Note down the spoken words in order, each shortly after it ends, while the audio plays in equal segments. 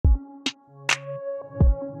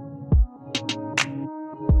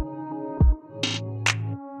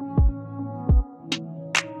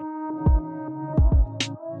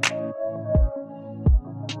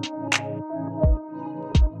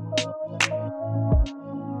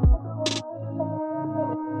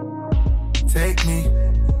Take me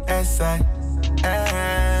as I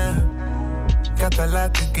am. Got a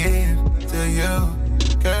lot to give to you,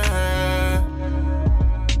 girl.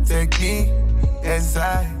 Take me as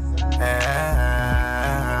I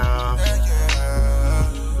am.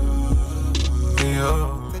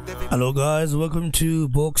 Hello guys, welcome to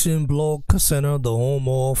Boxing Blog Center, the home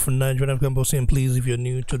of Nigerian African boxing. Please, if you're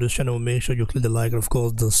new to this channel, make sure you click the like and of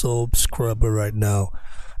course the subscribe right now.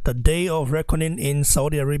 The day of reckoning in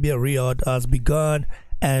Saudi Arabia, Riyadh, has begun,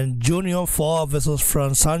 and Junior 4 versus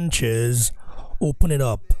Frank Sanchez open it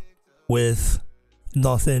up with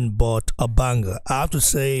nothing but a banger. I have to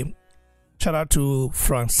say, shout out to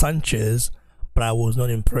Frank Sanchez, but I was not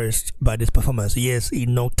impressed by this performance. Yes, he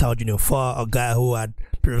knocked out Junior 4, a guy who had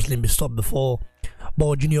previously been stopped before,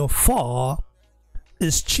 but Junior 4,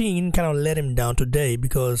 his chin kind of let him down today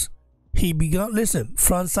because he began. Listen,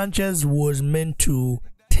 Frank Sanchez was meant to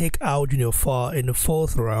take out Junior 4 in the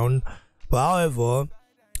 4th round, but however,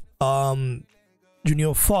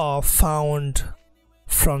 Junior 4 found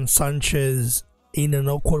Frank Sanchez in an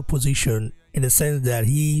awkward position in the sense that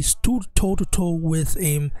he stood toe to toe with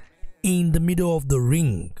him in the middle of the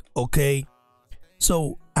ring. Okay,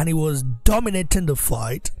 so, and he was dominating the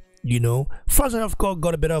fight. You know, Frank Sanchez of course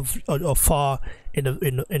got a bit of far in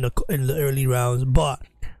the early rounds, but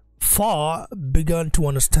Far began to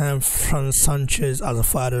understand Frank Sanchez as a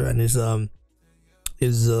fighter and his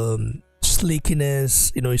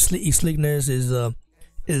slickiness, you know, his slickness, his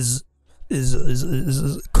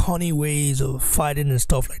corny ways of fighting and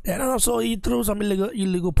stuff like that. And also he threw some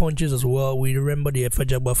illegal punches as well. We remember the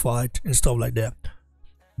Efajagba fight and stuff like that.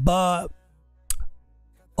 But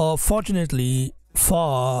fortunately,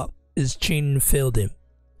 Far, his chin failed him,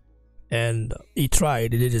 and he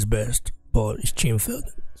tried, he did his best, but his chin failed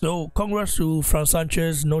him. So congrats to Frank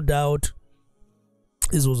Sanchez, no doubt.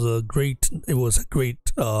 It was a great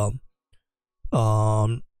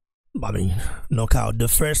knockout. The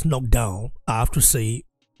first knockdown, I have to say,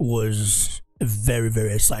 was very,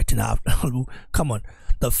 very exciting. Come on,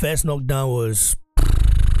 the first knockdown was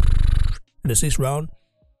in the 6th round.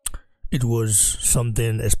 It was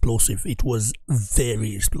something explosive. It was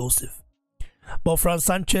very explosive. But Frank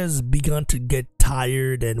Sanchez began to get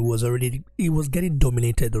tired and he was getting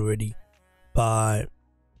dominated already by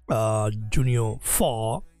Junior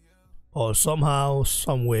 4, or somehow,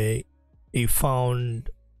 someway, he found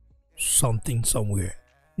something somewhere.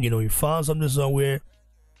 You know, he found something somewhere.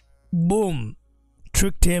 Boom,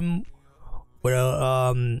 tricked him with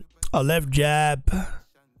a left jab,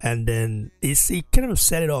 and then he kind of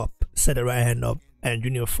set the right hand up, and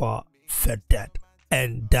Junior 4 fed that,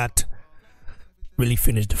 and that really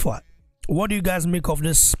finished the fight. What do you guys make of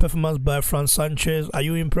this performance by Frank Sanchez? Are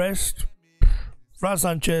you impressed? Frank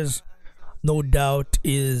Sanchez, no doubt,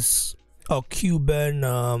 is a Cuban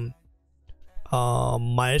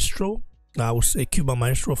maestro. I would say Cuban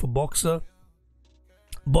maestro for boxer,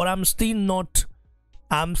 but I'm still not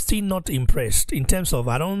impressed in terms of,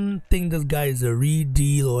 I don't think this guy is a real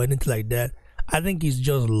deal or anything like that. I think he's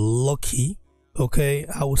just lucky. Okay,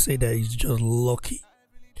 I would say that he's just lucky.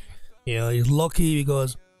 You know, he's lucky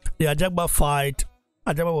because the Ajagba fight,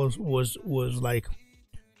 Ajagba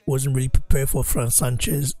wasn't really prepared for Frank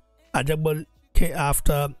Sanchez. Ajagba came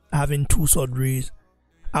after having 2 surgeries.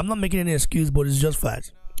 I'm not making any excuse, but it's just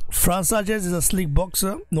fact. Frank Sanchez is a slick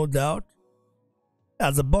boxer, no doubt.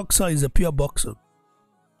 As a boxer, he's a pure boxer,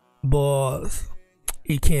 but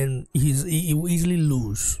he will easily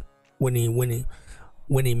lose when he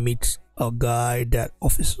meets a guy that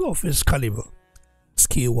of his caliber,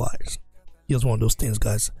 skill wise. Just one of those things,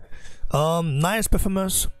 guys. Nice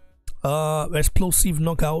performance, explosive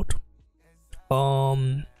knockout.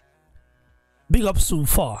 Big ups to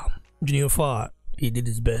Far, Junior 4. He did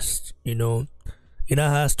his best. You know, he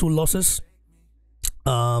now has 2 losses.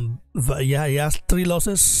 Yeah, he has 3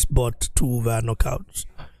 losses, but 2 via knockouts.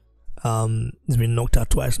 He's been knocked out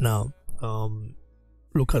twice now.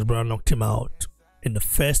 Lucas Brown knocked him out in the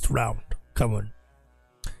 1st round. Come on.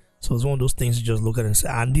 So it's one of those things you just look at and say,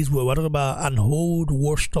 and these we're talking about, and hold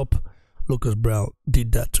washed up Lucas Brown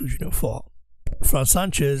did that to Junior 4. Frank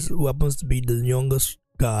Sanchez, who happens to be the youngest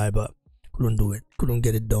guy, but couldn't do it, couldn't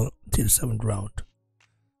get it done till the 7th round.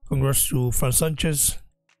 Congrats to Frank Sanchez,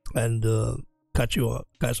 and catch you up,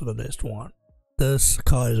 guys, for the next one. This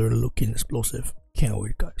car is really looking explosive. Can't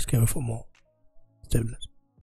wait, guys. Can't wait for more. Stay blessed.